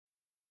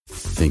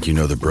Think you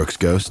know the Brooks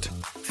Ghost?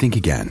 Think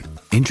again.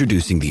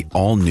 Introducing the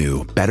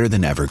all-new,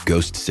 better-than-ever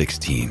Ghost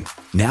 16.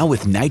 Now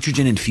with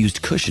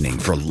nitrogen-infused cushioning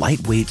for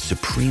lightweight,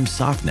 supreme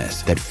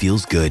softness that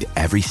feels good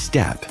every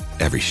step,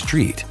 every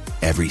street,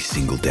 every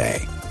single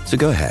day. So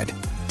go ahead,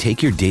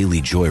 take your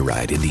daily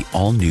joyride in the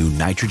all-new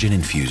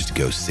nitrogen-infused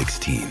Ghost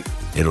 16.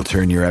 It'll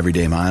turn your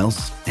everyday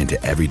miles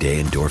into everyday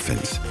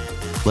endorphins.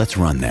 Let's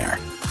run there.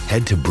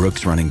 Head to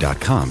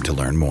brooksrunning.com to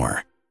learn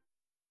more.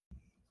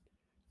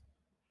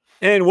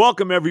 And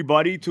welcome,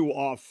 everybody, to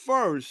our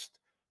first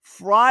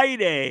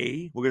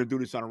Friday. We're going to do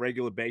this on a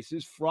regular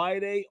basis.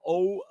 Friday,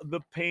 Oh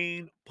the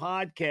Pain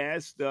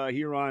podcast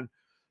here on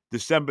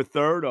December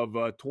 3rd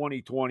of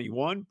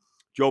 2021.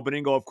 Joe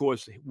Benigno, of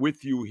course,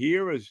 with you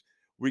here as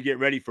we get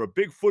ready for a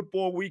big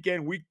football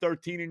weekend, week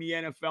 13 in the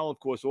NFL. Of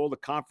course, all the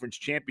conference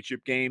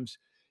championship games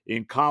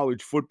in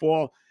college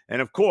football.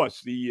 And, of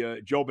course,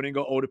 the Joe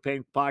Benigno Oh the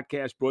Pain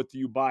podcast brought to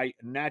you by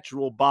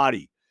Natural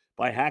Body,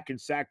 by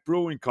Hackensack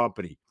Brewing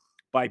Company,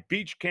 by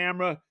Beach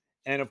Camera,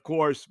 and, of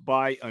course,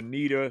 by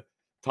Anita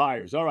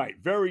Tires. All right,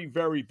 very,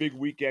 very big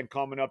weekend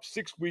coming up.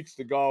 6 weeks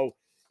to go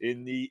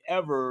in the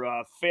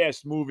ever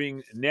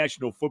fast-moving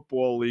National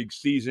Football League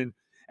season.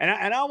 And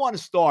I want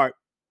to start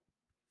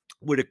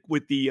with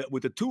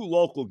the two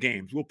local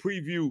games. We'll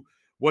preview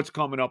what's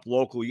coming up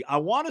locally. I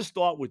want to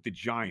start with the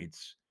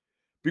Giants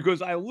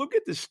because I look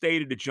at the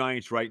state of the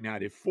Giants right now.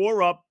 They're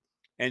 4 up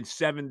and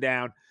 7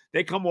 down.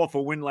 They come off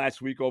a win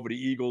last week over the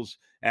Eagles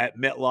at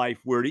MetLife,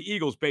 where the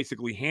Eagles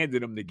basically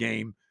handed them the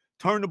game,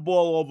 turned the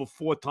ball over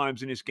 4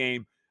 times in this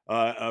game.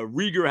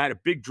 Rieger had a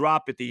big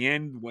drop at the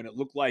end when it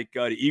looked like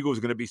the Eagles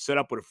were going to be set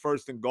up with a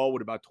first and goal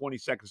with about 20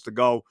 seconds to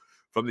go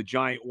from the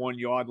Giant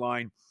 1-yard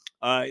line.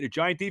 The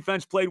Giant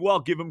defense played well,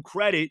 give them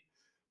credit,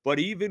 but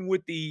even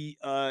with the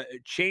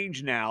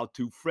change now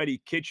to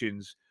Freddie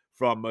Kitchens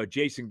from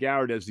Jason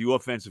Garrett as the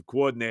offensive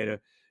coordinator,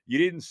 you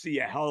didn't see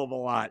a hell of a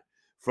lot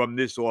from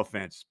this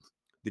offense.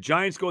 The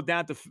Giants go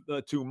down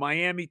to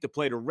Miami to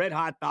play the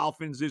red-hot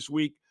Dolphins this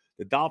week.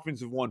 The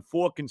Dolphins have won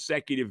 4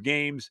 consecutive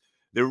games.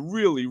 They're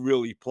really,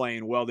 really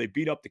playing well. They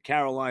beat up the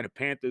Carolina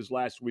Panthers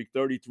last week,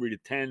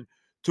 33-10.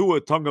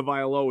 Tua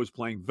Tagovailoa is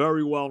playing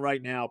very well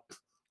right now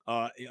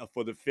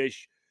for the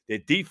Fish. Their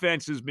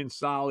defense has been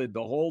solid,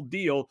 the whole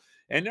deal.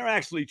 And they're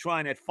actually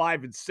trying at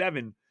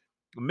 5-7,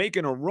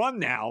 making a run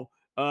now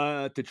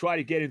to try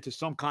to get into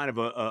some kind of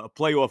a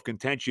playoff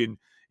contention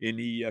in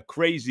the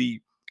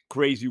crazy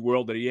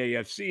world of the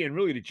AFC. And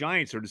really, the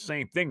Giants are the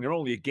same thing. They're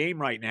only a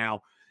game right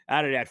now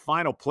out of that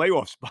final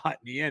playoff spot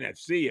in the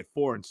NFC at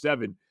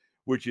 4-7,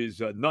 which is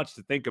nuts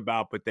to think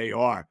about, but they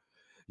are.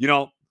 You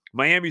know,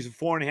 Miami's a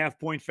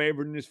 4.5-point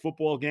favorite in this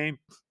football game.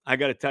 I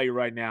got to tell you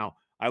right now,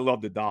 I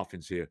love the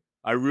Dolphins here.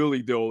 I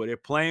really do. They're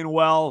playing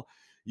well.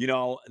 You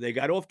know, they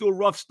got off to a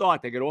rough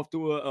start. They got off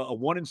to a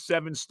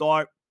 1-7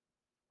 start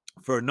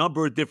for a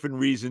number of different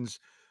reasons,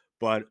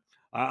 but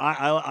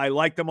I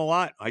like them a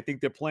lot. I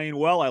think they're playing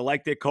well. I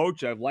like their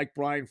coach. I've liked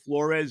Brian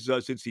Flores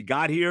since he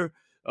got here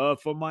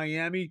from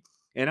Miami,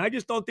 and I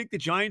just don't think the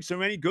Giants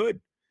are any good.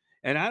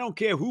 And I don't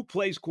care who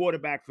plays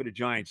quarterback for the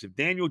Giants. If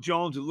Daniel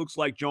Jones, it looks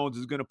like Jones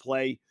is going to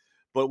play,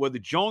 but whether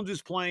Jones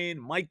is playing,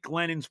 Mike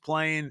Glennon's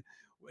playing,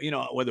 you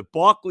know, whether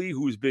Barkley,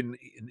 who's been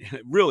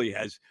really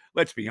has,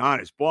 let's be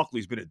honest,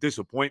 Barkley's been a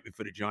disappointment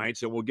for the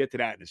Giants, and we'll get to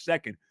that in a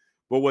second.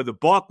 But whether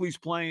Barkley's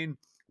playing,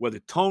 whether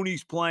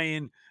Tony's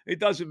playing, it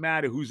doesn't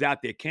matter who's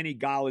out there. Kenny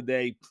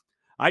Golladay.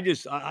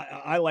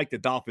 I like the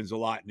Dolphins a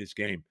lot in this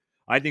game.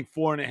 I think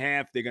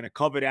 4.5, they're going to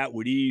cover that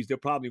with ease. They'll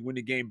probably win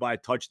the game by a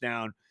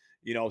touchdown,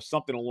 you know,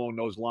 something along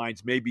those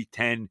lines, maybe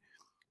 10.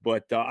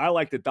 But I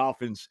like the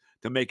Dolphins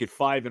to make it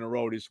 5 in a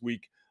row this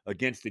week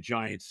against the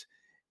Giants.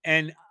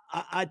 And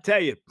I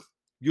tell you,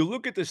 you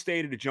look at the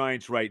state of the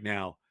Giants right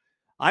now,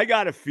 I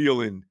got a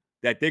feeling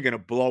that they're going to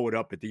blow it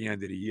up at the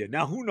end of the year.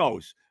 Now, who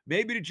knows?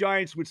 Maybe the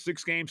Giants with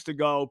 6 games to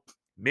go,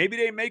 maybe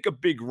they make a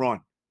big run.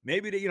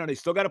 Maybe they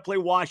still got to play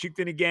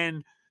Washington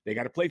again. They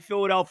got to play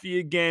Philadelphia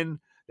again.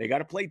 They got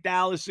to play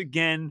Dallas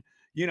again.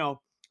 You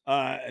know,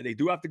 they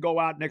do have to go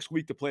out next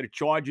week to play the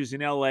Chargers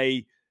in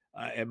L.A.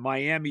 And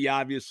Miami,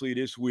 obviously,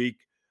 this week.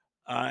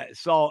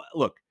 So,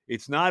 look,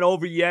 it's not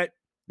over yet.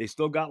 They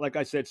still got, like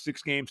I said,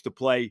 6 games to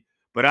play,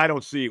 but I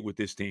don't see it with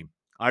this team.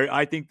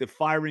 I think the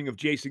firing of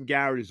Jason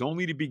Garrett is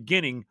only the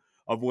beginning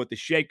of what the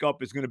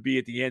shakeup is going to be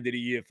at the end of the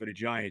year for the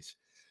Giants.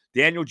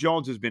 Daniel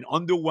Jones has been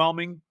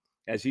underwhelming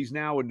as he's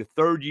now in the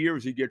 3rd year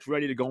as he gets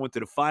ready to go into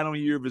the final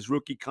year of his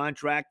rookie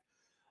contract.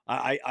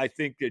 I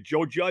think that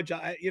Joe Judge,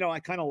 I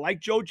kind of like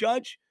Joe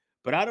Judge,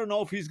 but I don't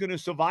know if he's going to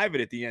survive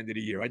it at the end of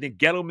the year. I think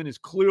Gettleman is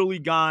clearly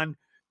gone.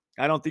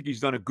 I don't think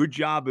he's done a good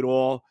job at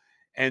all.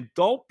 And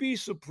don't be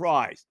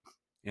surprised,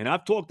 and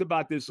I've talked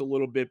about this a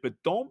little bit, but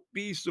don't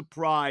be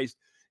surprised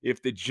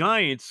if the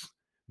Giants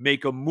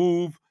make a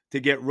move to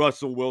get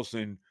Russell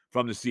Wilson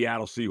from the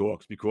Seattle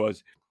Seahawks,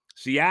 because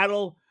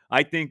Seattle,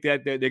 I think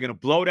that they're going to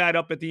blow that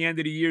up at the end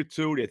of the year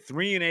too. They're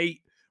 3-8.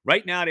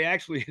 Right now, they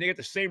got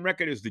the same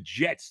record as the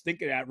Jets.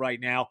 Think of that right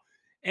now.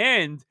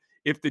 And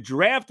if the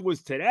draft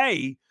was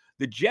today,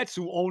 the Jets,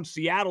 who own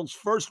Seattle's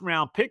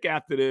first-round pick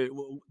after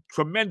the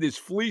tremendous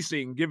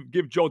fleecing,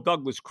 give Joe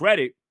Douglas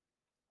credit,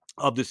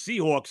 of the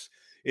Seahawks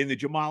in the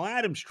Jamal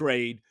Adams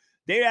trade,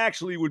 they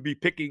actually would be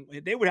picking,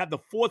 they would have the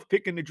 4th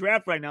pick in the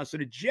draft right now. So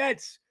the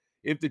Jets,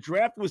 if the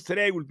draft was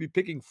today, would be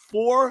picking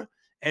 4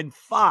 and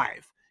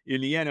 5 in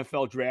the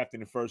NFL draft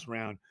in the first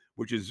round,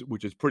 which is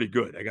pretty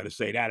good. I got to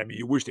say that. I mean,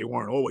 you wish they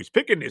weren't always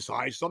picking this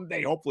high.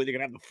 Someday, hopefully, they're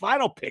going to have the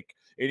final pick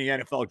in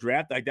the NFL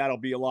draft. I doubt I'll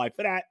be alive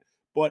for that,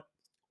 but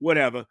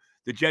whatever.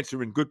 The Jets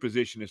are in good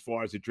position as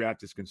far as the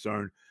draft is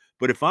concerned.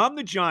 But if I'm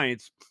the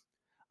Giants,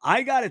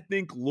 I got to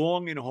think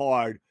long and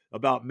hard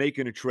about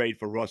making a trade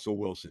for Russell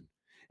Wilson.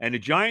 And the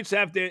Giants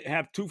have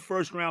 2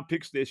 first-round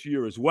picks this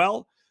year as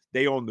well.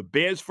 They own the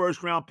Bears'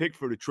 first-round pick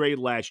for the trade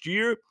last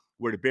year,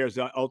 where the Bears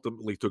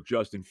ultimately took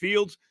Justin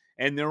Fields,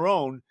 and their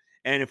own.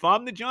 And if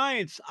I'm the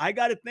Giants, I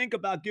got to think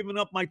about giving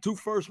up my 2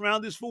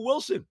 first-rounders for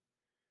Wilson.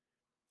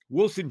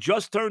 Wilson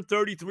just turned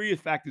 33. In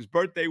fact, his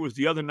birthday was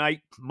the other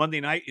night, Monday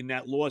night, in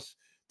that loss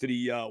to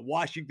the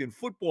Washington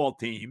football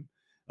team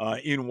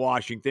in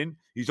Washington.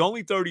 He's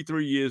only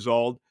 33 years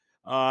old.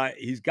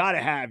 He's got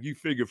to have, you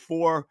figure,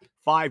 4,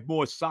 5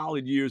 more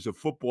solid years of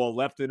football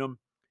left in him.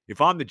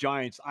 If I'm the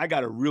Giants, I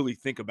got to really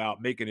think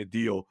about making a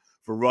deal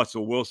for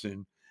Russell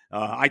Wilson.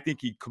 I think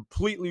he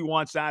completely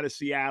wants out of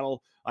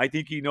Seattle. I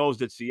think he knows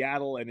that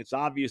Seattle, and it's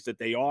obvious that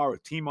they are a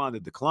team on the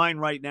decline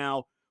right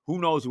now. Who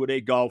knows where they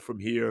go from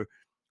here?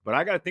 But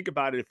I got to think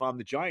about it if I'm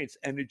the Giants.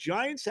 And the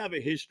Giants have a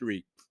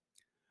history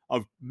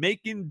of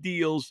making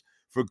deals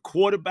for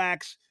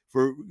quarterbacks,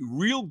 for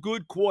real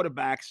good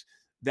quarterbacks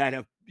that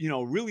have,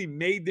 really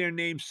made their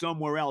name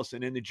somewhere else.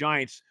 And then the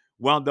Giants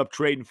wound up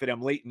trading for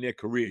them late in their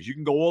careers. You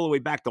can go all the way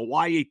back to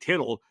Y.A.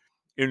 Tittle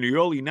in the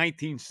early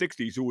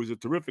 1960s, who was a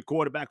terrific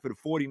quarterback for the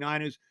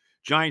 49ers.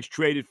 Giants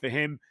traded for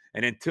him.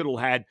 And then Tittle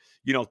had,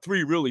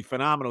 3 really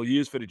phenomenal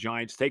years for the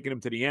Giants, taking him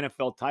to the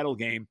NFL title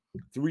game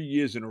 3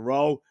 years in a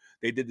row.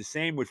 They did the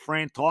same with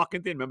Fran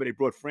Tarkenton. Remember, they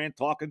brought Fran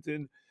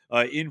Tarkenton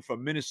in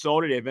from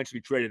Minnesota. They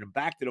eventually traded him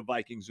back to the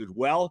Vikings as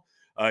well.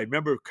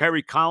 Remember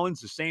Kerry Collins,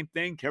 the same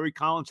thing. Kerry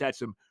Collins had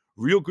some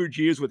real good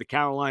years with the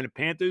Carolina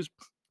Panthers.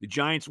 The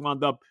Giants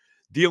wound up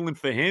dealing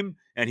for him,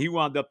 and he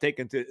wound up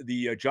taking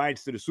the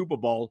Giants to the Super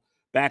Bowl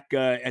back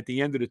at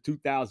the end of the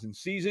 2000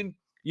 season.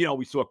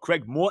 We saw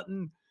Craig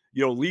Morton,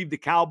 leave the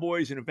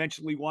Cowboys and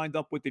eventually wind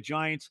up with the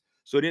Giants.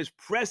 So there's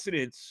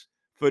precedence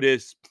for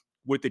this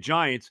with the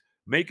Giants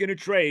making a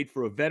trade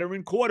for a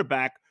veteran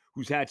quarterback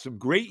who's had some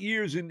great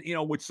years in,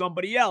 with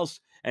somebody else.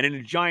 And then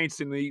the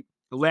Giants in the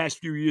last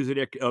few years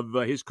of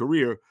his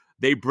career,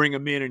 they bring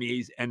him in,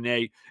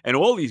 and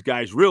all these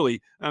guys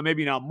really,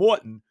 maybe not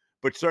Morton,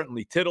 but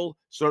certainly Tittle,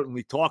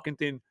 certainly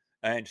Tarkenton,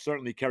 and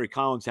certainly Kerry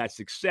Collins had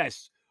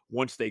success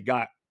once they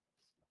got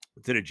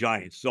to the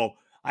Giants. So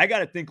I got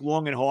to think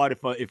long and hard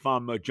if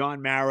I'm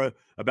John Mara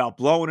about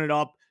blowing it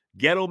up.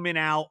 Gettleman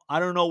out.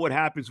 I don't know what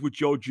happens with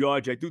Joe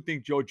Judge. I do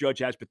think Joe Judge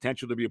has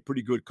potential to be a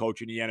pretty good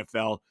coach in the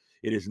NFL.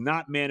 It has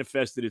not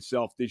manifested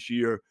itself this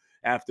year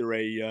after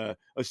a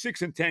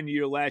 6-10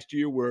 year last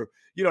year where,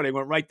 they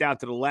went right down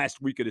to the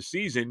last week of the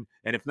season.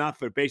 And if not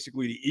for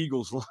basically the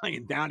Eagles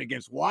lying down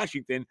against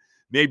Washington,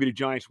 maybe the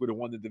Giants would have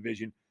won the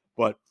division.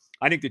 But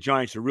I think the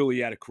Giants are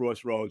really at a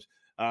crossroads.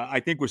 I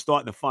think we're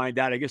starting to find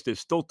out. I guess there's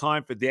still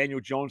time for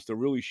Daniel Jones to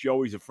really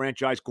show he's a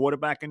franchise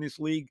quarterback in this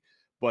league,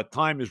 but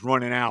time is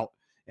running out.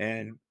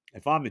 And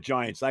if I'm the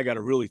Giants, I got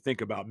to really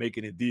think about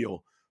making a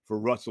deal for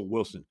Russell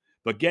Wilson.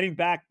 But getting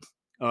back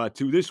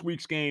to this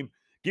week's game,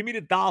 give me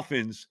the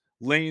Dolphins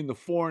laying the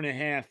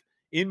 4.5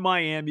 in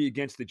Miami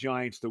against the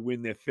Giants to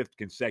win their 5th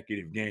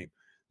consecutive game.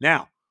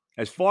 Now,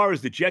 as far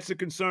as the Jets are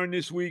concerned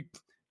this week,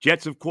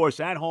 Jets, of course,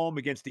 at home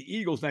against the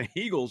Eagles. Now,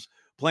 Eagles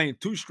playing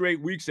 2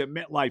 straight weeks at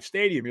MetLife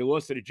Stadium. You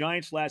lost to the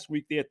Giants last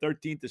week there,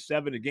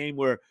 13-7, a game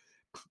where,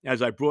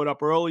 as I brought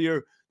up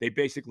earlier, they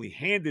basically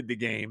handed the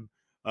game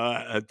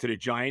to the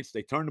Giants.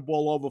 They turned the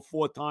ball over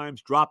 4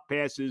 times, dropped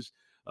passes.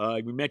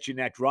 We mentioned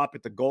that drop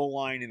at the goal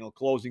line in the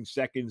closing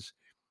seconds.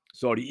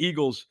 So the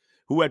Eagles,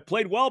 who had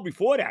played well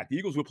before that, the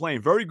Eagles were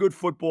playing very good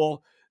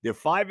football. They're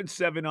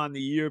 5-7 on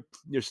the year.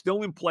 They're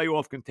still in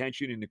playoff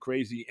contention in the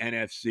crazy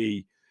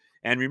NFC.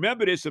 And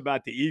remember this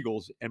about the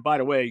Eagles. And by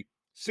the way,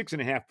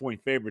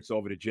 6.5-point favorites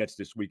over the Jets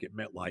this week at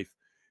MetLife.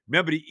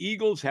 Remember, the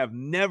Eagles have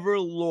never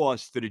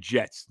lost to the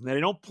Jets. Now, they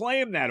don't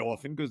play them that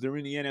often because they're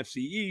in the NFC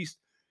East,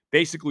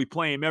 basically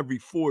play them every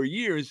 4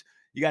 years.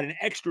 You got an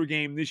extra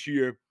game this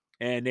year,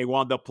 and they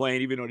wound up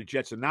playing, even though the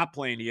Jets are not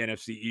playing the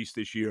NFC East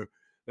this year,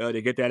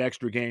 they get that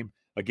extra game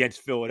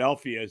against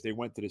Philadelphia as they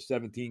went to the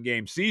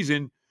 17-game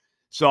season.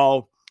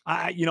 So,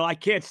 I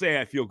can't say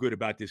I feel good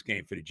about this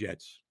game for the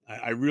Jets.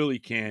 I really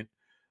can't.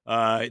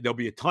 There'll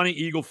be a ton of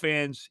Eagle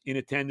fans in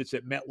attendance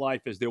at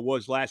MetLife as there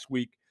was last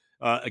week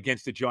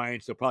against the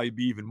Giants. There'll probably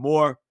be even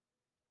more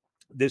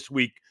this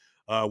week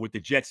with the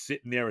Jets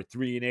sitting there at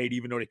 3-8,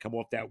 even though they come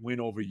off that win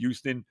over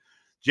Houston.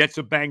 Jets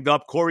are banged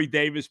up. Corey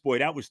Davis, boy,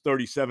 that was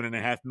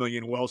 $37.5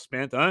 million well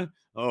spent, huh?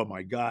 Oh,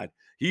 my God.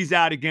 He's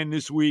out again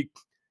this week.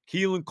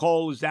 Keelan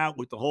Cole is out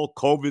with the whole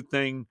COVID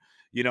thing.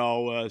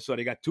 So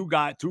they got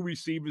two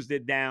receivers they're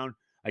down.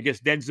 I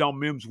guess Denzel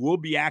Mims will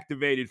be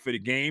activated for the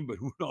game, but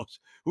who knows?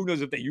 Who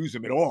knows if they use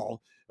him at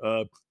all?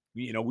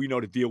 We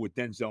know the deal with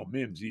Denzel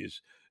Mims. He has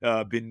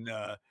been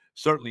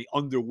certainly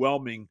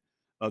underwhelming,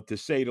 to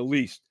say the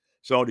least.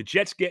 So the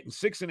Jets getting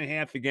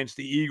 6.5 against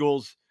the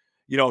Eagles.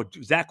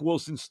 Zach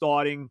Wilson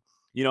starting.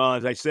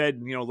 As I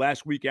said,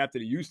 last week after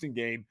the Houston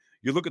game,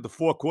 you look at the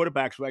 4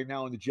 quarterbacks right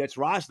now on the Jets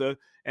roster,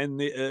 and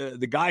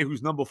the guy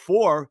who's number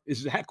 4 is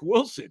Zach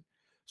Wilson.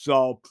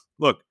 So,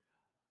 look,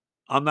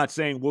 I'm not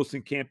saying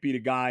Wilson can't be the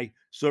guy.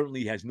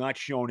 Certainly has not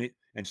shown it,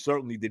 and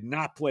certainly did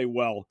not play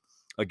well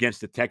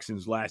against the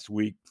Texans last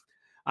week.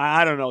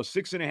 I don't know.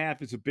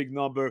 6.5 is a big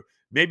number.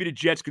 Maybe the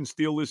Jets can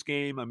steal this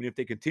game. I mean, if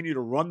they continue to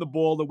run the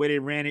ball the way they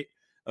ran it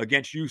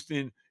against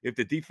Houston, if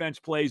the defense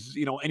plays,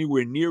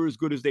 anywhere near as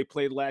good as they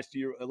played last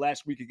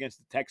week against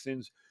the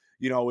Texans,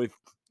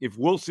 if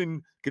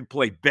Wilson can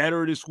play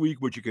better this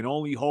week, which you can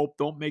only hope,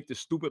 don't make the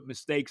stupid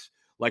mistakes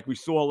like we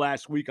saw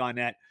last week on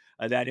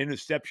that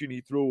interception he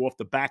threw off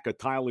the back of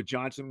Tyler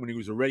Johnson when he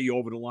was already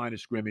over the line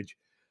of scrimmage.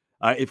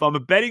 If I'm a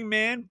betting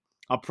man,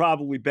 I'm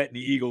probably betting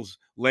the Eagles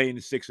laying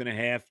the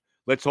 6.5.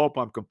 Let's hope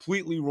I'm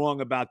completely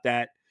wrong about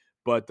that,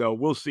 but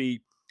we'll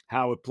see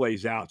how it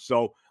plays out.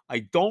 So I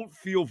don't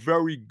feel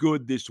very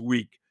good this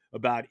week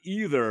about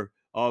either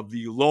of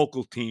the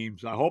local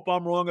teams. I hope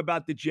I'm wrong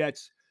about the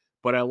Jets,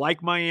 but I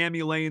like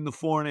Miami laying the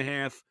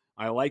 4.5.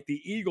 I like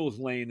the Eagles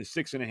laying the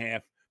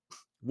 6.5.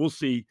 We'll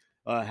see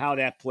how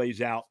that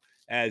plays out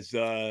as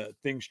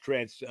things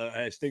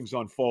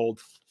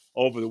unfold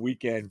over the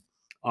weekend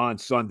on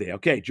Sunday.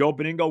 Okay, Joe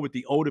Benigno with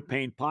the O to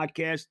Pain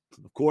podcast.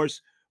 Of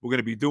course, we're going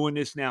to be doing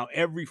this now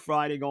every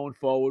Friday going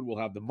forward. We'll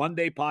have the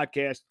Monday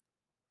podcast.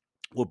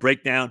 We'll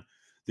break down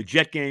the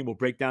Jet game. We'll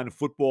break down the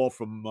football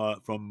from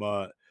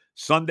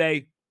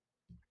Sunday.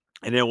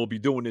 And then we'll be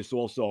doing this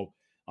also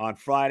on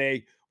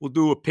Friday. We'll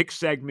do a pick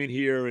segment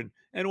here and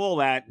all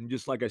that. And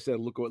just like I said,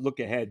 look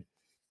ahead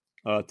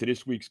to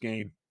this week's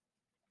game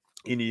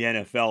in the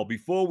NFL.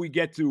 Before we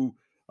get to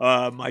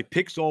my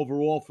picks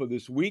overall for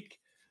this week,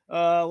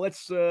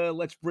 let's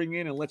bring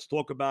in and let's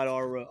talk about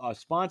our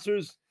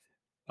sponsors.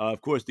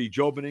 Of course, the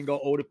Joe Benigno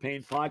O to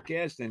Pain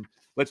podcast. And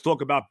let's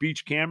talk about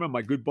Beach Camera,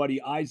 my good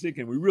buddy Isaac.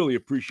 And we really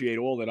appreciate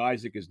all that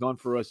Isaac has done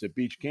for us at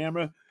Beach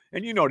Camera.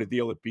 And you know the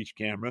deal at Beach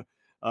Camera.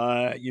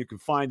 You can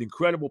find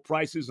incredible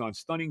prices on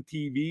stunning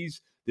TVs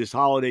this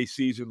holiday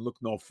season. Look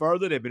no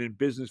further. They've been in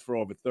business for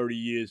over 30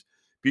 years.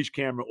 Beach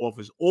Camera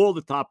offers all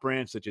the top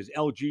brands such as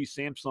LG,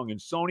 Samsung, and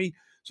Sony.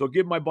 So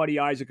give my buddy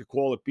Isaac a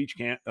call at Beach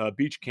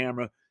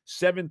Camera,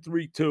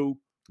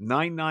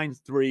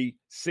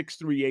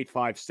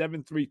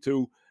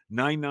 732-993-6385,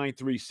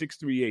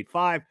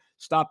 732-993-6385.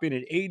 Stop in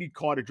at 80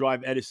 Carter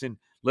Drive, Edison.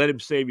 Let him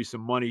save you some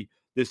money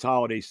this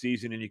holiday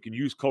season. And you can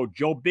use code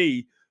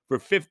JOEB for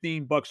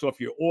 $15 off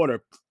your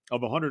order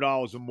of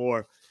 $100 or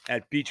more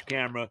at Beach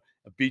Camera,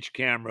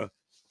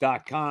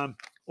 beachcamera.com.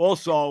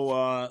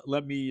 Also,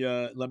 let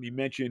me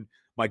mention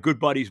my good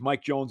buddies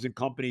Mike Jones and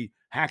Company,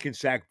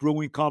 Hackensack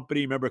Brewing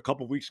Company. Remember, a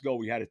couple of weeks ago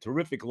we had a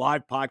terrific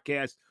live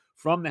podcast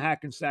from the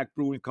Hackensack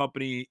Brewing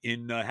Company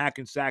in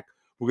Hackensack.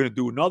 We're going to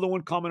do another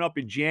one coming up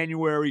in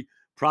January,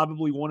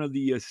 probably one of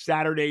the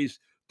Saturdays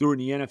during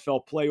the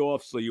NFL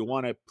playoffs. So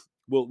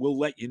we'll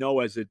let you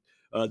know as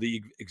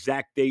the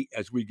exact date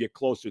as we get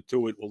closer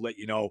to it. We'll let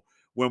you know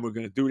when we're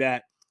going to do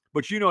that.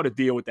 But you know the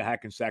deal with the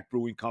Hackensack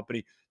Brewing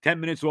Company. 10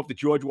 minutes off the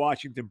George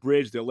Washington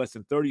Bridge. They're less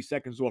than 30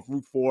 seconds off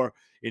Route 4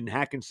 in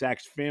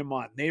Hackensack's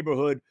Fairmont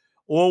neighborhood.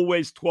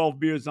 Always 12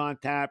 beers on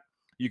tap.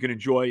 You can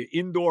enjoy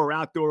indoor or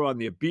outdoor on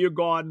their beer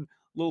garden. A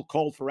little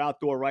cold for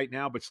outdoor right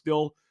now, but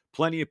still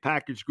plenty of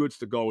packaged goods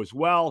to go as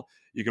well.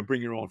 You can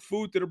bring your own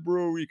food to the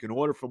brewery. You can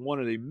order from one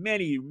of the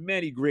many,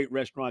 many great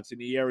restaurants in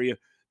the area.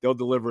 They'll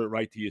deliver it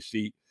right to your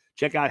seat.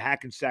 Check out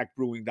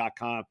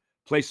hackensackbrewing.com.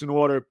 Place an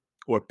order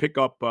or pick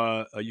up.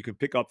 You can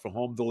pick up for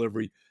home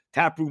delivery.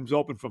 Tap rooms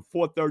open from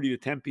 4:30 to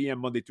 10 p.m.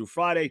 Monday through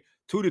Friday,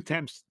 2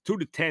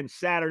 to 10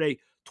 Saturday,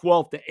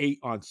 12 to 8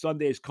 on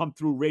Sundays. Come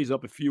through, raise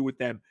up a few with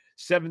them.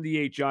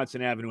 78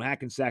 Johnson Avenue,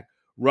 Hackensack,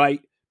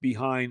 right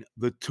behind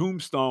the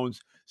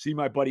Tombstones. See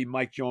my buddy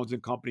Mike Jones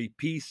and Company.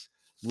 Peace,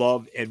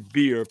 love, and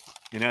beer.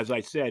 And as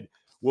I said,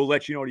 we'll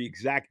let you know the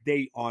exact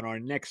date on our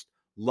next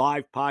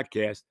live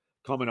podcast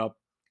coming up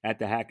at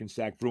the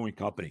Hackensack Brewing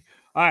Company.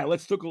 All right,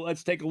 let's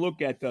take a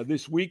look at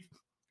this week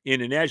in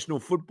the National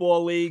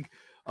Football League.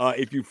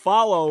 If you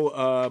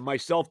follow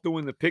myself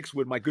doing the picks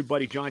with my good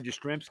buddy John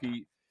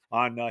Jastrzemski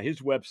on his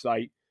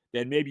website,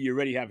 then maybe you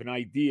already have an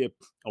idea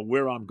of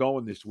where I'm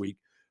going this week.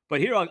 But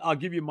here I'll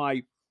give you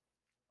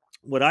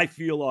what I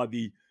feel are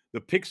the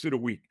picks of the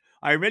week.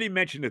 I already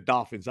mentioned the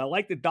Dolphins. I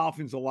like the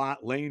Dolphins a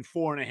lot, laying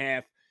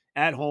 4.5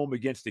 at home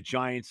against the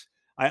Giants.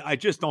 I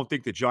just don't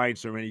think the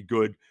Giants are any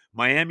good.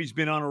 Miami's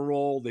been on a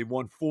roll. They've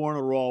won 4 in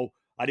a row.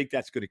 I think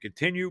that's going to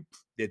continue.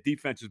 Their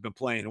defense has been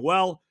playing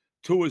well.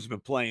 Tua's been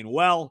playing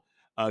well.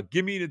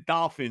 Give me the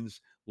Dolphins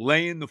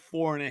laying the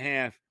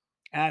 4.5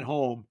 at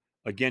home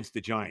against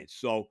the Giants.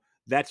 So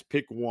that's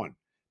pick 1.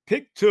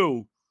 Pick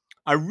 2,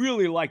 I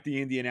really like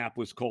the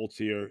Indianapolis Colts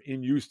here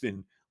in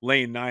Houston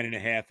laying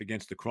 9.5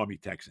 against the crummy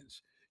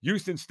Texans.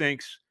 Houston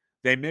stinks.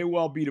 They may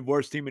well be the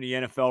worst team in the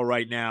NFL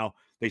right now.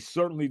 They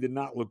certainly did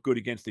not look good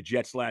against the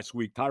Jets last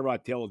week.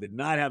 Tyrod Taylor did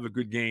not have a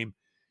good game.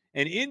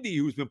 And Indy,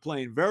 who's been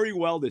playing very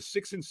well, they're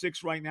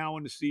 6-6 right now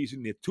in the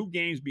season. They're 2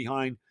 games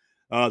behind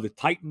the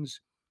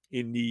Titans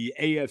in the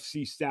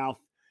AFC South.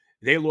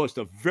 They lost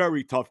a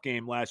very tough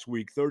game last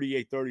week,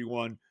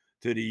 38-31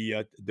 to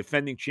the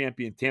defending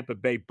champion Tampa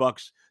Bay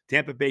Bucks.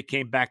 Tampa Bay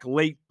came back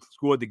late,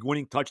 scored the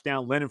winning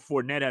touchdown. Leonard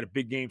Fournette had a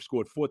big game,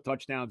 scored 4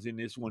 touchdowns in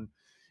this one.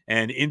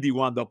 And Indy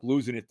wound up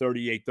losing it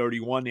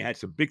 38-31. They had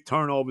some big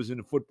turnovers in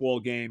the football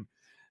game.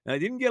 And I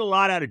didn't get a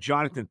lot out of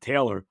Jonathan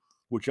Taylor,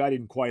 which I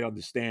didn't quite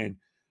understand.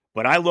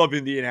 But I love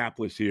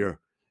Indianapolis here.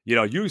 You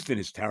know, Houston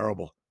is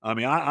terrible. I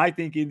mean, I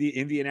think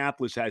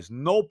Indianapolis has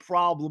no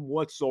problem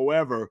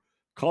whatsoever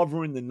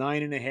covering the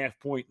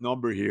 9.5-point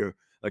number here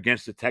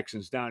against the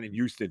Texans down in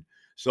Houston.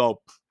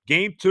 So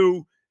game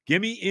 2,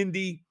 give me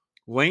Indy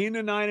laying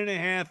the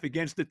 9.5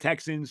 against the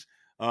Texans.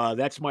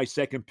 That's my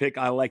second pick.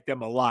 I like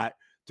them a lot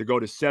to go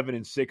to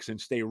 7-6 and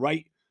stay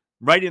right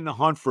in the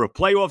hunt for a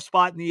playoff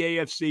spot in the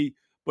AFC,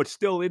 but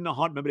still in the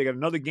hunt. Remember, they got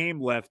another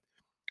game left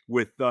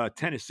with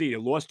Tennessee. They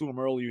lost to them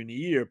earlier in the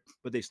year,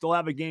 but they still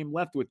have a game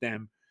left with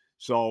them.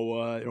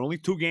 So they're only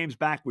 2 games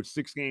back with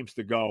 6 games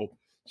to go.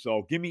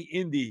 So give me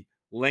Indy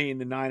laying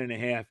the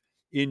 9.5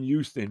 in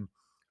Houston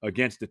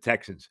against the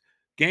Texans.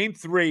 Game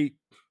 3,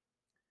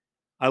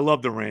 I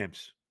love the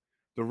Rams.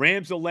 The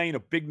Rams are laying a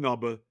big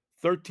number,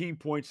 13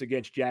 points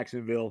against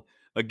Jacksonville.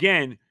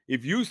 Again,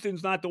 if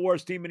Houston's not the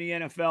worst team in the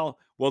NFL,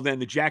 well, then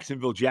the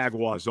Jacksonville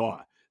Jaguars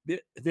are.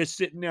 They're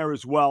sitting there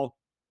as well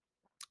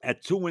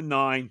at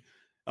 2-9.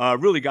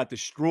 Really got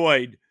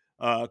destroyed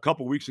a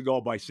couple weeks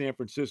ago by San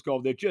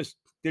Francisco. They're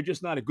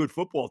just not a good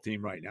football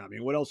team right now. I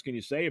mean, what else can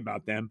you say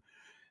about them?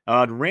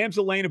 The Rams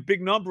are laying a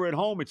big number at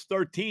home. It's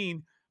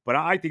 13, but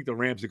I think the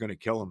Rams are going to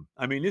kill them.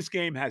 I mean, this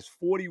game has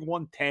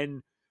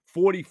 41-10,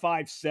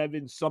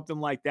 45-7, something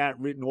like that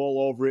written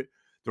all over it.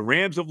 The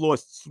Rams have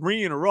lost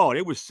 3 in a row.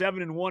 It was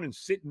 7-1 and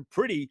sitting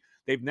pretty.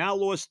 They've now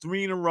lost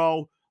 3 in a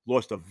row.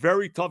 Lost a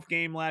very tough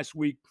game last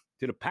week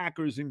to the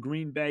Packers in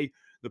Green Bay.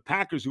 The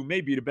Packers, who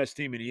may be the best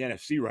team in the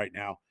NFC right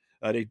now,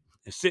 they're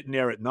sitting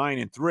there at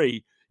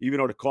 9-3, even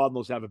though the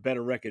Cardinals have a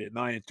better record at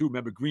 9-2.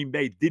 Remember, Green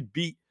Bay did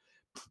beat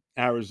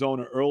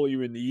Arizona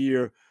earlier in the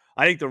year.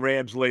 I think the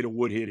Rams lay the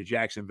wood here to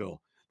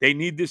Jacksonville. They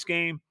need this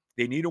game.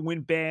 They need to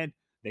win bad.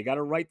 They got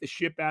to right the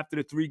ship after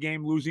the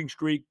 3-game losing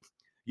streak.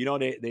 You know,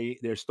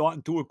 they're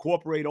starting to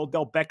incorporate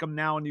Odell Beckham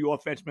now in the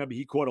offense. Remember,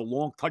 he caught a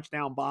long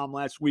touchdown bomb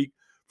last week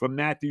from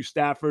Matthew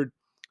Stafford.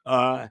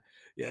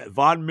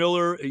 Von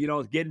Miller, you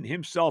know, getting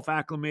himself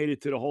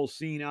acclimated to the whole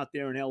scene out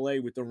there in L.A.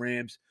 with the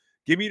Rams.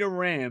 Give me the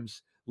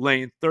Rams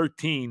laying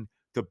 13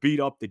 to beat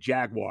up the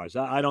Jaguars.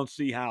 I don't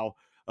see how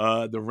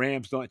the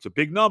Rams don't. It's a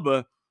big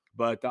number,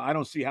 but I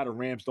don't see how the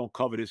Rams don't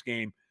cover this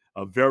game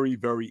very,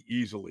 very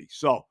easily.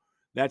 So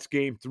that's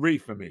game 3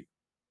 for me.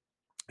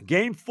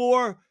 Game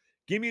 4,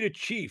 give me the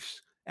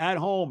Chiefs at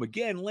home.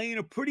 Again, laying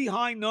a pretty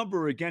high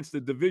number against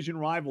the division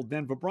rival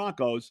Denver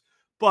Broncos,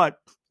 but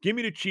give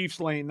me the Chiefs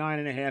laying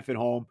 9.5 at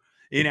home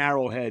in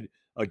Arrowhead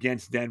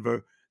against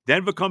Denver.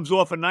 Denver comes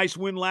off a nice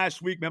win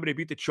last week. Remember, they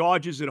beat the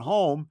Chargers at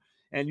home.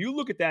 And you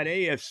look at that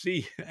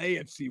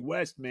AFC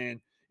West, man,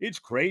 it's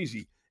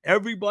crazy.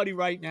 Everybody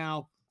right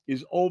now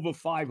is over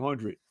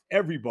 500.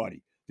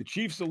 Everybody. The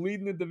Chiefs are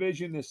leading the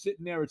division. They're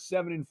sitting there at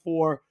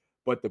 7-4.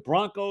 But the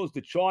Broncos,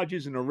 the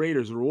Chargers, and the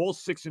Raiders are all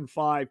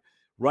 6-5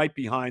 right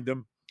behind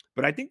them.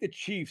 But I think the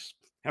Chiefs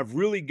have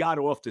really got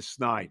off the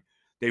snide.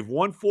 They've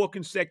won 4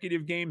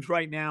 consecutive games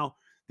right now.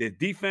 Their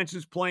defense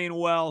is playing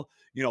well.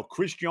 You know,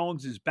 Chris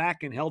Jones is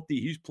back and healthy.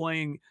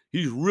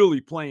 He's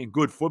really playing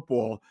good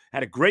football.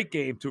 Had a great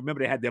game, too.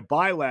 Remember, they had their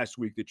bye last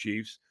week, the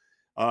Chiefs.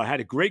 Had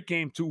a great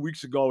game 2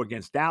 weeks ago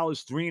against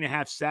Dallas,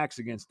 3.5 sacks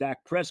against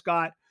Dak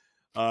Prescott.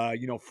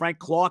 You know, Frank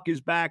Clark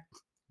is back.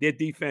 Their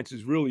defense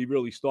is really,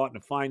 really starting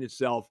to find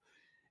itself.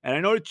 And I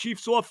know the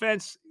Chiefs'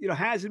 offense, you know,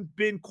 hasn't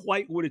been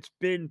quite what it's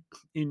been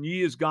in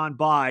years gone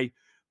by.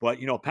 But,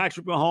 you know,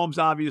 Patrick Mahomes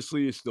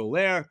obviously is still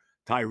there.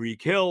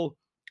 Tyreek Hill,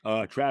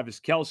 Travis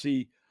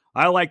Kelce.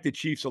 I like the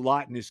Chiefs a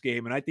lot in this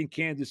game. And I think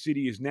Kansas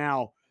City is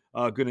now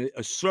going to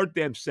assert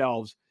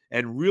themselves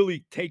and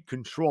really take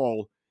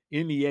control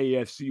in the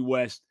AFC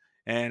West.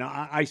 And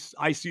I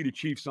see the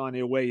Chiefs on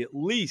their way at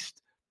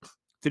least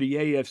to the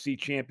AFC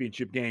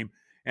Championship game.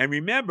 And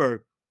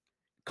remember,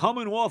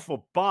 coming off a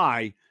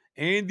bye,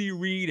 Andy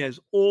Reid has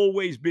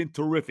always been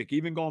terrific,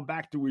 even going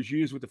back to his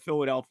years with the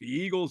Philadelphia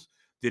Eagles.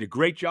 Did a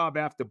great job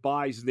after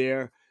byes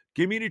there.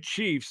 Give me the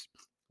Chiefs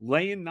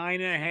laying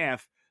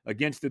 9.5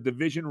 against the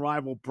division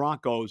rival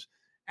Broncos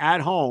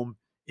at home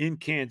in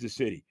Kansas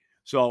City.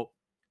 So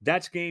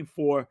that's game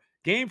 4.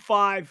 Game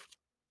 5,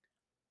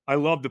 I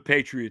love the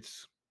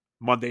Patriots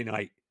Monday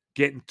night,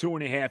 getting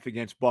 2.5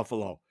 against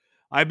Buffalo.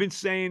 I've been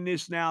saying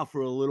this now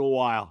for a little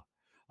while.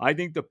 I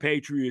think the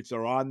Patriots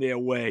are on their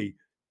way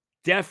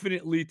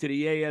definitely to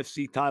the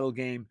AFC title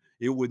game,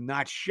 it would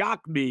not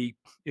shock me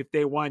if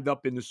they wind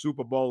up in the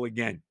Super Bowl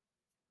again.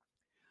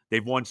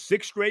 They've won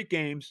 6 straight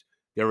games.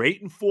 They're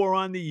 8-4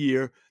 on the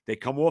year. They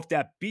come off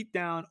that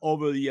beatdown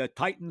over the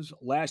Titans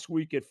last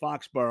week at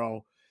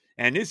Foxborough.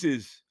 And this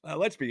is,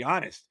 let's be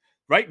honest,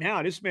 right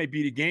now, this may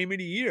be the game of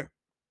the year.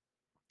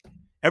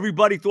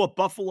 Everybody thought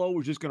Buffalo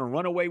was just going to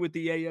run away with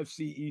the AFC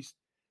East.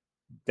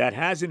 That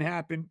hasn't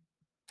happened.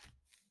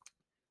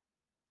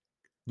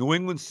 New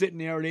England's sitting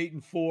there at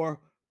 8-4.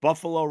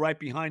 Buffalo right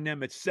behind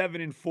them at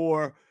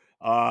 7-4.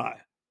 I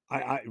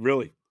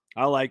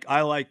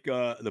like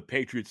the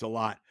Patriots a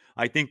lot.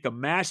 I think the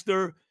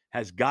master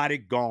has got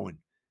it going.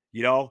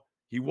 You know,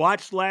 he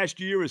watched last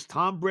year as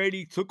Tom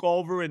Brady took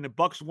over and the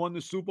Bucs won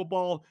the Super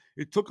Bowl.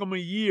 It took him a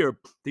year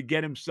to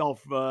get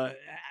himself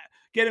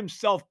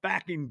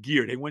back in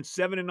gear. They went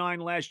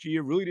 7-9 last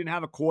year. Really didn't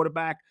have a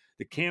quarterback.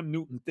 The Cam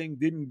Newton thing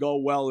didn't go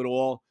well at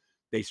all.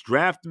 They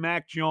drafted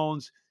Mac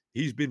Jones.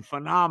 He's been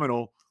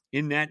phenomenal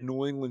in that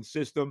New England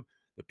system.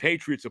 The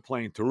Patriots are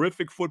playing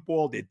terrific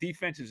football. Their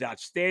defense is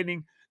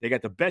outstanding. They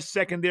got the best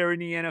secondary in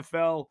the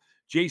NFL.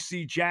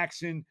 J.C.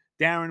 Jackson,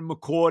 Darren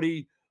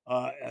McCourty,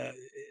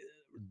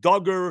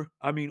 Duggar.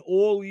 I mean,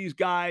 all these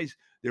guys,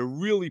 they're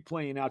really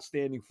playing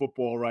outstanding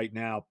football right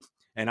now.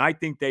 And I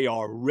think they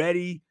are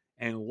ready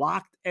and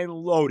locked and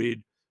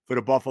loaded for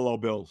the Buffalo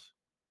Bills.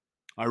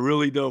 I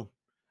really do.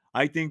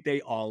 I think they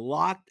are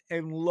locked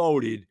and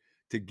loaded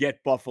to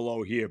get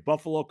Buffalo here.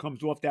 Buffalo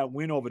comes off that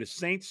win over the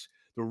Saints,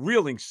 the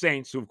reeling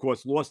Saints, who, of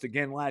course, lost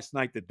again last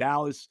night to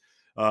Dallas.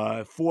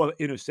 4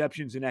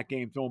 interceptions in that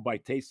game thrown by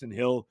Taysom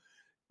Hill.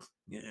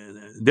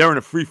 They're in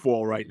a free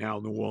fall right now,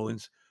 New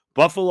Orleans.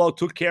 Buffalo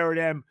took care of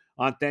them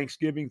on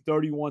Thanksgiving,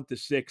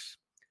 31-6.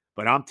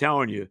 But I'm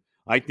telling you,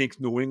 I think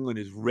New England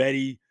is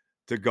ready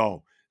to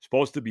go.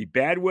 Supposed to be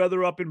bad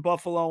weather up in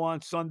Buffalo on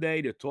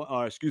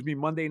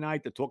Monday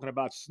night. They're talking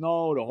about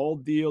snow, the whole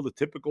deal, the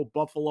typical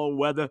Buffalo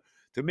weather.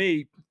 To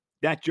me,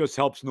 that just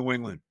helps New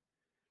England.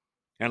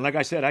 And like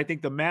I said, I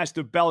think the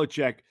master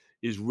Belichick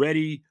is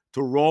ready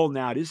to roll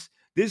now.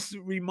 This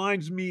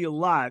reminds me a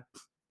lot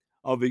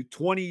of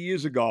 20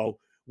 years ago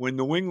when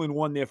New England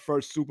won their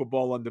first Super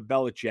Bowl under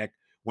Belichick,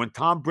 when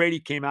Tom Brady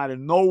came out of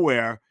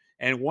nowhere.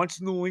 And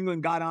once New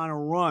England got on a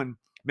run,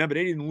 remember,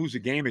 they didn't lose a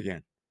game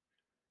again.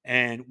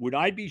 And would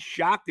I be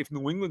shocked if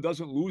New England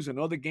doesn't lose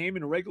another game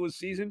in the regular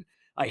season?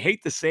 I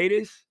hate to say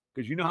this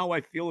because you know how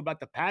I feel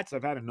about the Pats.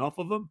 I've had enough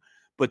of them,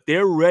 but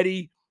they're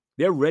ready.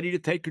 They're ready to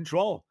take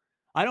control.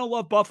 I don't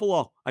love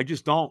Buffalo. I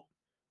just don't.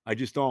 I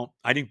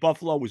think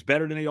Buffalo was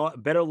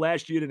better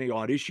last year than they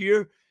are this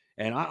year.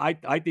 And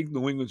I think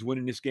New England's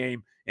winning this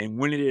game and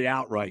winning it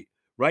outright.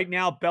 Right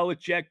now,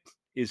 Belichick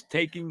is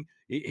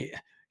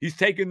he's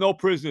taking no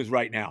prisoners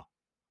right now.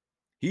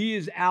 He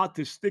is out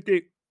to stick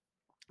it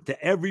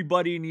to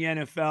everybody in the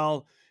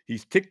NFL.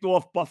 He's ticked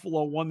off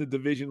Buffalo, won the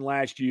division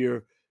last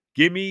year.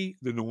 Give me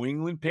the New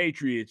England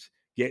Patriots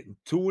getting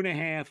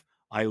 2.5.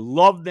 I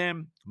love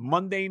them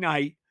Monday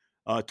night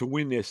to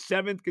win their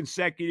 7th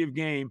consecutive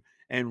game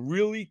and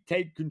really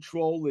take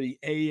control of the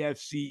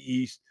AFC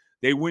East.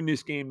 They win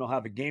this game, they'll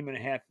have a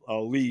 1.5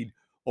 lead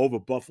over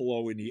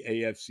Buffalo in the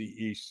AFC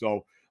East.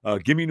 So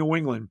give me New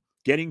England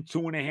getting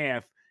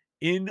 2.5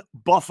 in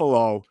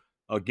Buffalo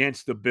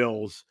against the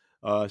Bills.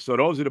 So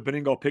those are the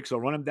Benigno picks. I'll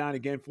run them down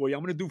again for you.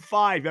 I'm going to do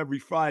 5 every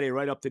Friday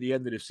right up to the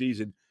end of the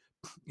season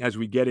as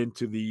we get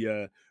into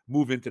the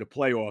move into the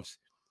playoffs.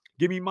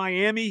 Give me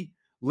Miami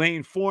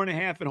laying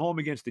 4.5 at home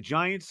against the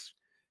Giants.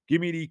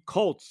 Give me the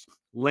Colts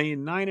laying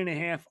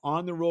 9.5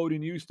 on the road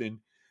in Houston.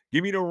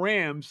 Give me the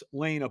Rams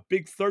laying a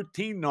big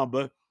 13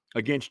 number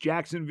against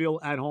Jacksonville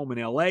at home in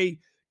L.A.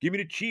 Give me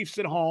the Chiefs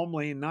at home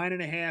laying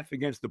 9.5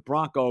 against the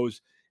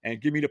Broncos.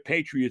 And give me the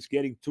Patriots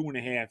getting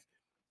 2.5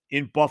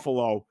 in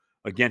Buffalo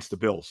against the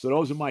Bills. So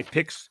those are my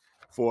picks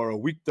for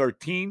Week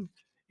 13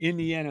 in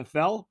the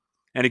NFL.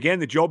 And again,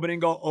 the Joe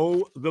Benigno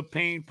Oh the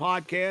Pain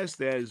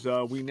podcast as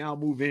we now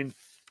move in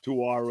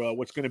to our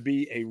what's going to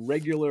be a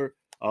regular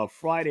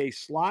Friday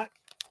slot.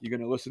 You're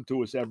going to listen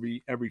to us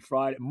every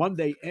Friday,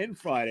 Monday and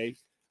Friday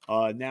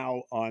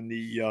now on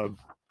the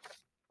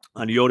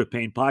Oh the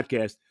Pain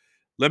podcast.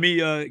 Let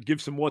me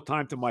give some more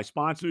time to my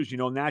sponsors. You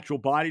know, Natural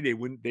Body,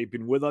 they've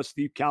been with us,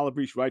 Steve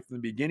Calabrese, right from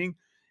the beginning.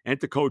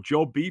 Enter code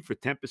Joe B for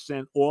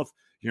 10% off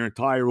your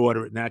entire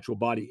order at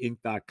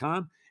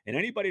naturalbodyinc.com. And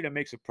anybody that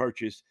makes a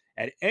purchase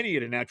at any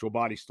of the Natural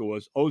Body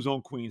stores,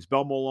 Ozone, Queens,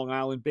 Belmore, Long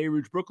Island, Bay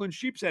Ridge, Brooklyn,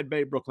 Sheepshead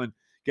Bay, Brooklyn,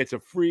 gets a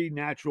free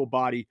Natural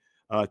Body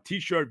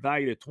t-shirt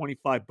valued at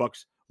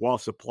 $25 while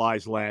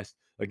supplies last.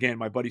 Again,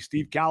 my buddy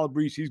Steve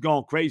Calabrese, he's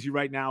going crazy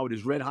right now with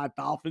his Red Hot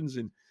Dolphins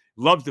and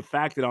loves the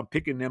fact that I'm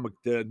picking them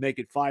to make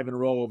it 5 in a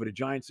row over the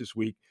Giants this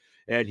week.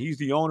 And he's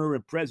the owner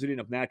and president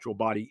of Natural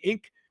Body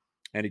Inc.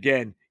 And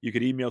again, you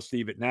can email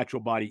Steve at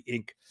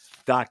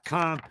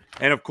naturalbodyinc.com.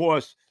 And of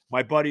course,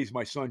 my buddies,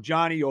 my son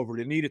Johnny over at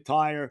Anita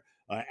Tire,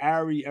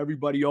 Ari,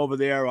 everybody over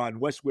there on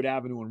Westwood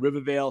Avenue in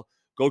Rivervale.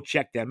 Go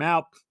check them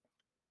out.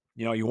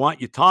 You know, you want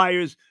your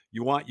tires,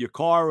 you want your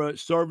car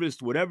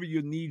serviced, whatever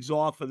your needs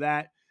are for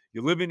that.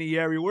 You live in the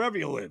area, wherever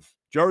you live,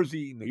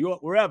 Jersey, New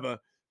York, wherever,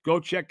 go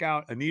check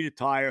out Anita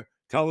Tire.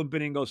 Tell them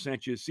Benigno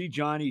sent you. See,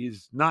 Johnny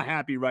is not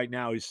happy right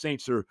now. His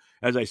Saints are,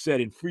 as I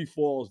said, in free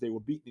falls. They were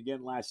beaten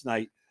again last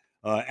night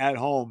at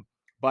home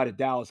by the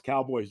Dallas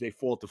Cowboys. They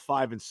fall to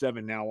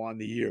 5-7 now on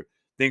the year.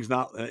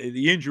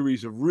 The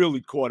injuries have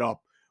really caught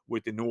up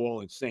with the New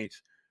Orleans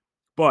Saints.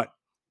 But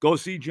go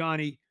see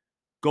Johnny,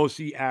 go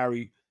see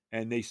Ari,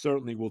 and they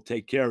certainly will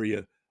take care of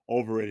you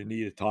over at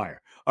Anita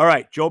Tire. All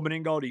right, Joe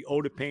Benigno, the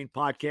Ode to Pain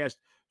podcast.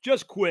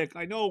 Just quick,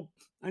 I know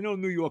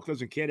New York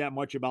doesn't care that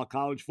much about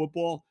college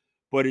football,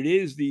 but it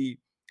is the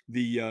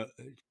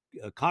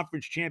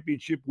conference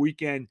championship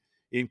weekend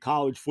in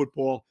college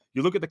football.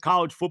 You look at the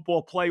college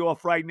football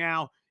playoff right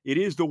now, it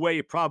is the way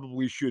it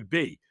probably should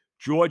be.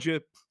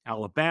 Georgia,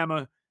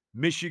 Alabama,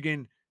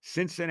 Michigan,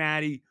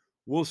 Cincinnati.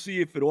 We'll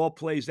see if it all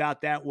plays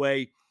out that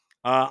way.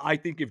 I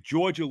think if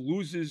Georgia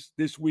loses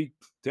this week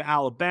to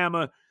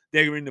Alabama,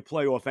 they're in the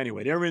playoff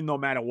anyway. They're in no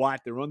matter what.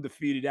 They're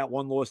undefeated. That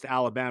one loss to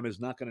Alabama is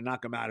not going to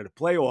knock them out of the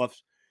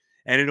playoffs.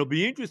 And it'll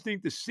be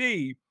interesting to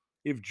see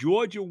if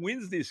Georgia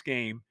wins this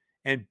game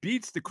and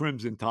beats the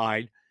Crimson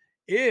Tide,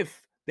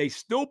 if they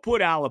still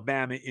put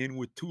Alabama in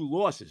with 2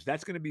 losses.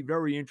 That's going to be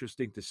very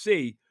interesting to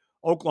see.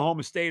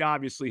 Oklahoma State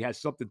obviously has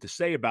something to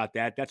say about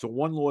that. That's a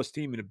 1-loss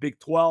team in the Big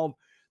 12.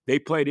 They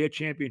play their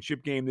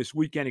championship game this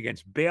weekend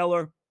against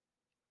Baylor.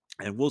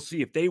 And we'll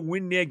see if they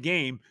win their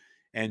game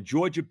and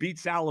Georgia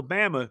beats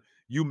Alabama,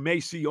 you may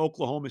see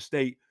Oklahoma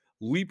State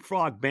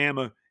leapfrog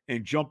Bama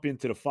and jump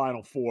into the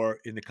Final Four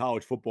in the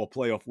college football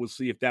playoff. We'll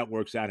see if that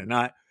works out or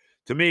not.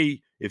 To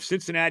me, if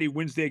Cincinnati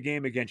wins their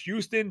game against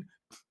Houston,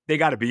 they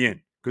got to be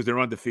in because they're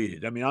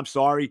undefeated. I mean, I'm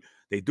sorry.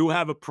 They do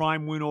have a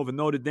prime win over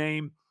Notre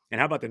Dame. And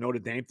how about the Notre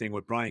Dame thing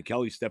with Brian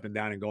Kelly stepping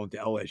down and going to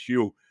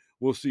LSU?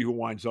 We'll see who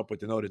winds up with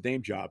the Notre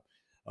Dame job.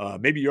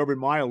 Maybe Urban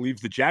Meyer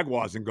leaves the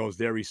Jaguars and goes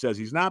there. He says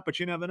he's not, but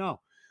you never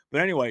know.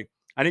 But anyway,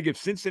 I think if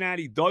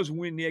Cincinnati does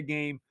win their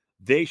game,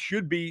 they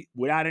should be,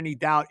 without any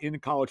doubt, in the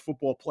college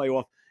football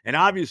playoff. And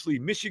obviously,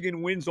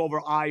 Michigan wins over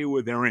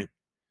Iowa, they're in.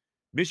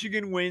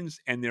 Michigan wins,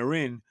 and they're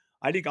in.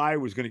 I think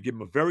Iowa's going to give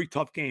them a very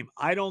tough game.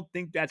 I don't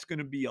think that's going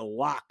to be a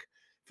lock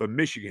for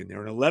Michigan.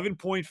 They're an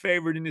 11-point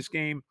favorite in this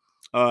game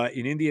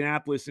in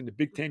Indianapolis in the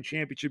Big Ten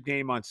championship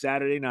game on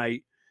Saturday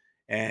night.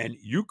 And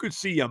you could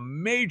see a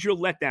major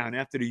letdown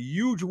after the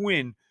huge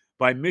win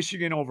by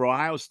Michigan over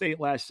Ohio State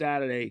last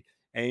Saturday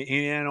in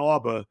Ann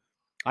Arbor.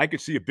 I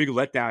could see a big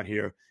letdown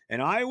here.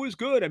 And Iowa's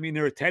good. I mean,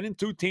 they're a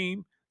 10-2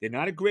 team. They're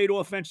not a great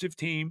offensive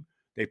team.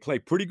 They play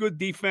pretty good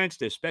defense.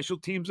 Their special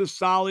teams are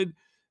solid.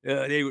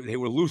 They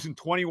were losing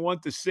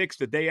 21-6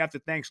 the day after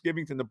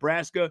Thanksgiving to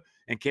Nebraska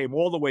and came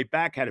all the way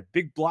back, had a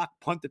big block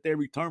punt that they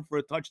returned for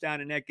a touchdown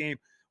in that game,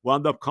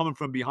 wound up coming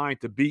from behind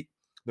to beat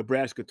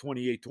Nebraska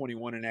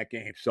 28-21 in that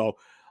game. So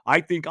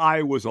I think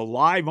Iowa's a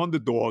live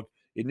underdog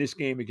in this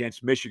game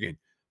against Michigan.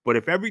 But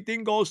if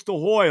everything goes to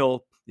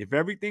Hoyle, if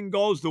everything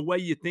goes the way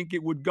you think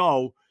it would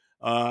go,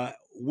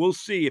 we'll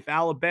see if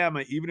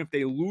Alabama, even if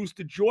they lose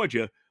to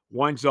Georgia,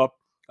 winds up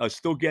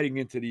still getting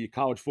into the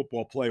college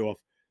football playoff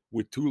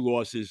with 2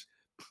 losses.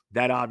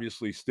 That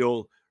obviously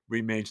still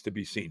remains to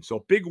be seen.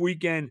 So big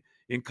weekend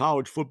in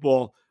college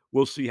football.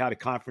 We'll see how the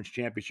conference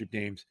championship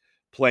games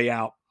play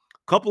out.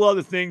 A couple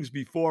other things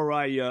before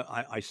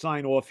I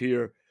sign off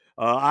here.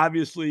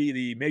 Obviously,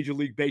 the Major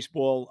League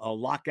Baseball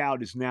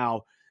lockout is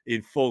now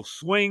in full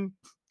swing.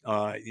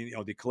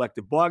 The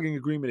collective bargaining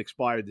agreement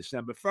expired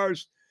December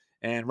 1st.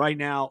 And right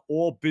now,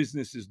 all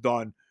business is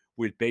done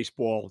with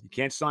baseball. You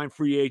can't sign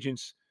free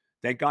agents.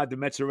 Thank God the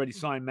Mets already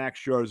signed Max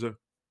Scherzer.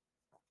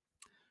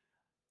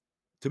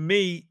 To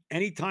me,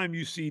 anytime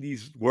you see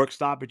these work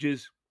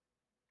stoppages,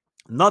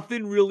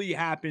 nothing really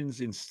happens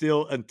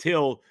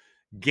until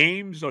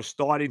games are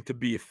starting to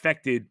be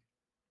affected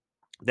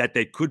that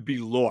they could be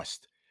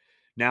lost.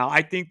 Now,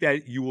 I think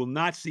that you will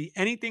not see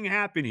anything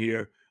happen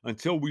here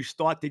until we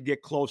start to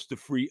get close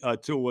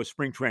to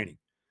spring training.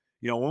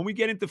 When we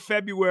get into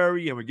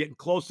February and we're getting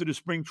closer to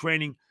spring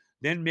training,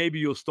 then maybe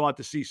you'll start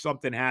to see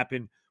something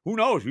happen. Who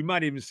knows? We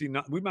might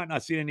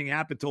not see anything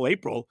happen until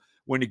April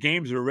when the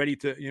games are ready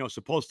to,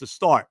 supposed to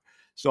start.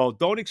 So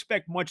don't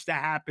expect much to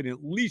happen,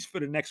 at least for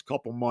the next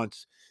couple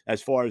months,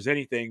 as far as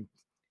anything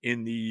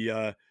in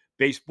the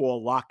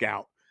baseball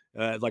lockout.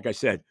 Like I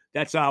said,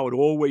 that's how it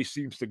always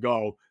seems to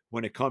go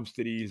when it comes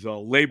to these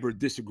labor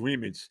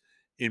disagreements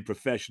in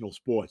professional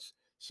sports.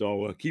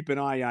 So keep an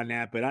eye on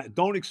that. But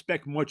don't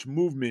expect much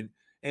movement,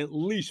 at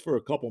least for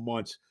a couple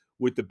months,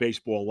 with the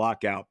baseball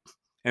lockout.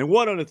 And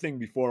one other thing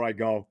before I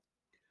go,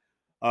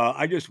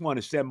 I just want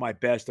to send my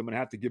best. I'm going to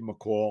have to give him a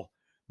call.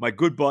 My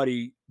good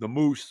buddy, the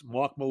Moose,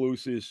 Mark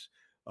Malusis,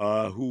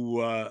 who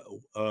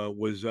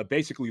was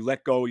basically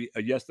let go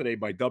yesterday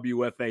by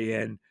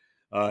WFAN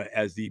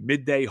as the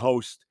midday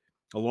host,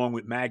 along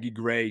with Maggie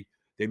Gray.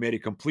 They made a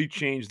complete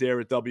change there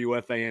at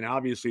WFAN.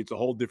 Obviously, it's a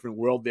whole different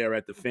world there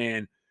at the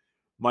Fan.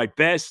 My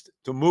best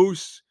to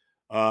Moose.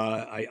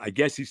 I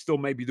guess he's still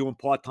maybe doing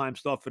part-time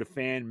stuff for the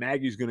Fan.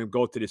 Maggie's going to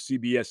go to the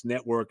CBS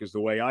network is the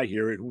way I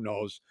hear it. Who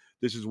knows?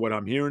 This is what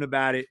I'm hearing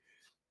about it.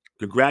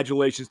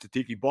 Congratulations to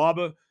Tiki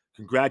Barber.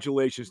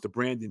 congratulations to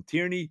Brandon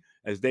Tierney,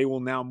 as they will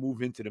now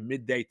move into the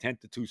midday 10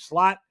 to 2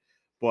 slot.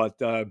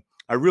 But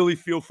I really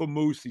feel for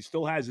Moose. He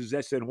still has his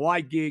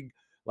SNY gig.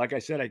 Like I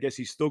said, I guess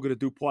he's still going to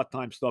do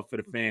part-time stuff for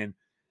the Fan.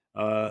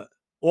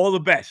 All the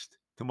best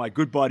to my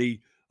good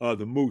buddy,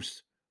 the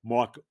Moose,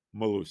 Mark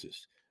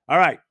Malusis. All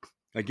right.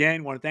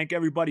 Again, want to thank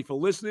everybody for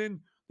listening.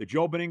 The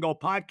Joe Benigno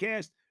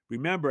podcast.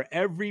 Remember,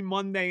 every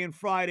Monday and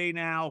Friday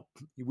now,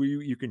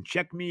 you can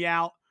check me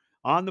out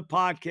on the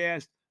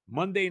podcast,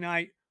 Monday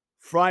night,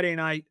 Friday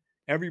night.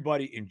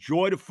 Everybody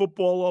enjoy the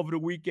football over the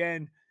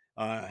weekend.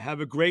 Have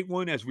a great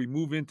one as we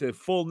move into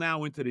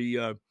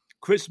the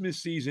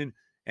Christmas season.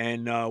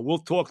 And we'll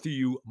talk to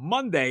you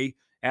Monday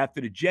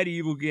after the Jet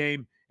Eagle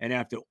game and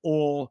after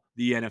all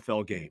the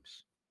NFL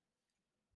games.